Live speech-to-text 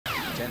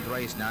10th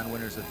race,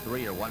 non-winners at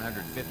 3 or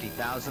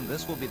 150,000.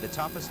 This will be the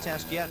toughest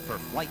test yet for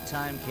Flight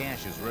Time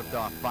Cash, who's ripped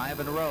off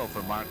 5 in a row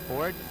for Mark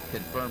Ford.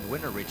 Confirmed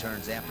winner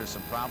returns after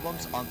some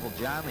problems. Uncle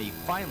Johnny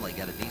finally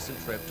got a decent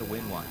trip to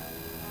win one.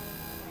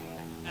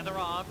 And they're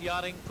off.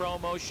 Yachting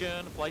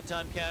Promotion, Flight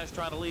Time Cash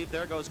trying to leave.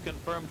 There goes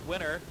confirmed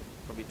winner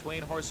from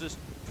between horses.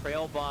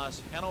 Trail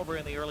Boss Hanover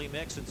in the early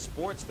mix, and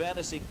Sports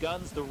Fantasy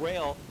guns the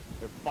rail.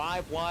 They're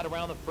 5 wide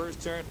around the first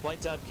turn.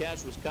 Flight Time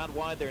Cash was caught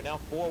wide. They're now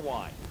 4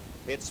 wide.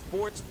 It's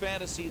Sports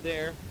Fantasy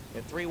there,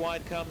 and 3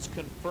 wide comes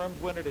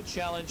confirmed winner to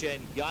challenge,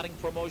 and Yachting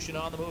Promotion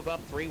on the move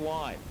up 3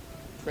 wide.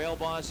 Trail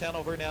Boss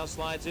Hanover now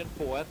slides in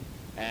 4th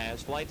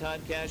as Flight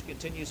Time Cash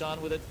continues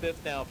on with it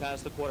 5th now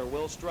past the quarter.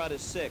 Will Strut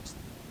is 6th.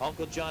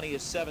 Uncle Johnny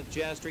is 7th.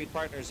 Jazz Street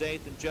Partners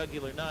 8th, and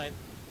Jugular 9th.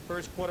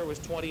 First quarter was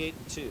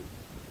 28-2.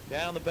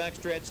 Down the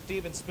backstretch,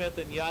 Stephen Smith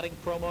and Yachting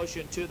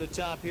Promotion to the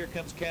top. Here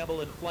comes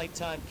Campbell, and Flight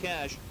Time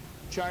Cash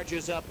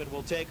charges up and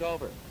will take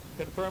over.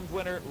 Confirmed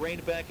winner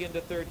reined back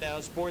into 3rd now.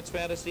 Sports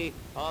Fantasy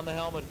on the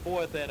helmet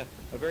 4th, and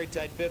a very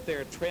tight 5th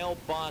there. Trail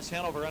Boss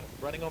Hanover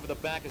running over the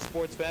back of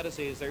Sports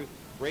Fantasy as they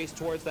race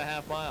towards the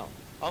half mile.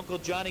 Uncle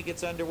Johnny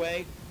gets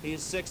underway.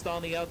 He's 6th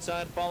on the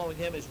outside. Following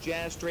him is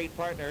Jazz Street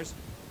Partners.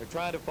 They're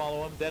trying to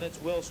follow him. Then it's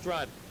Will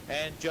Strut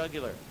and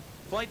Jugular.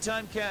 Flight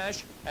Time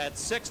Cash at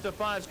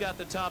 6-5's got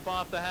the top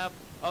off the half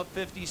of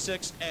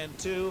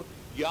 56-2.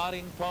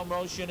 Yachting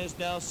Promotion is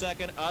now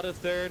 2nd out of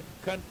 3rd.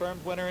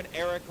 Confirmed winner, and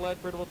Eric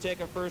Ledford will take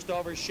a first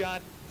over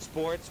shot.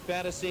 Sports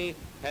Fantasy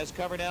has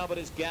cover now, but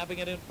is gapping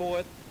it in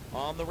 4th.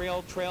 On the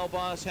rail, Trail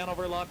Boss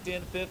Hanover locked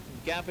in 5th,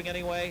 gapping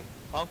anyway.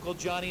 Uncle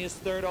Johnny is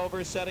 3rd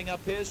over, setting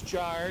up his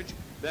charge.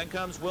 Then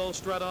comes Will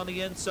Strut on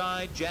the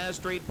inside. Jazz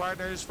Street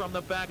Partners from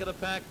the back of the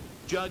pack.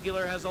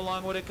 Jugular has a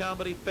long way to come,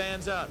 but he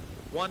fans out.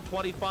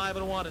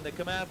 125-1, and they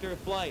come after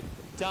Flight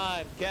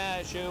Time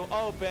Cash, who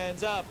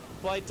opens up.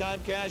 Flight Time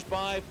Cash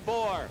by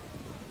 4.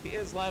 He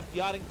is left.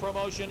 Yachting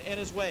Promotion in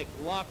his wake.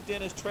 Locked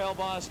in is Trail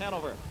Boss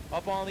Hanover.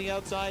 Up on the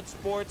outside,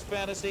 Sports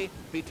Fantasy.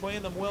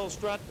 Between them, Will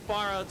Strut.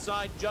 Far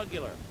outside,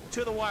 Jugular.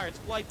 To the wire, it's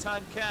Flight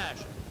Time Cash.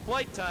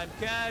 Flight Time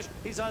Cash,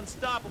 he's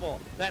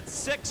unstoppable. That's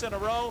 6 in a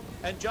row,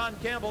 and John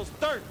Campbell's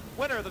 3rd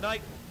winner of the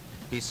night.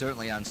 He's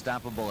certainly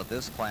unstoppable at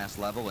this class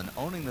level, and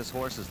owning this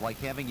horse is like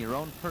having your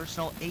own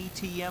personal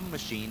ATM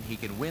machine. He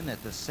can win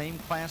at the same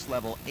class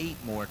level 8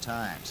 more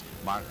times.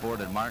 Mark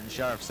Ford and Martin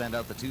Scharf send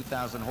out the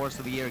 2000 Horse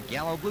of the Year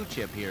Gallo Blue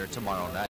Chip here tomorrow night.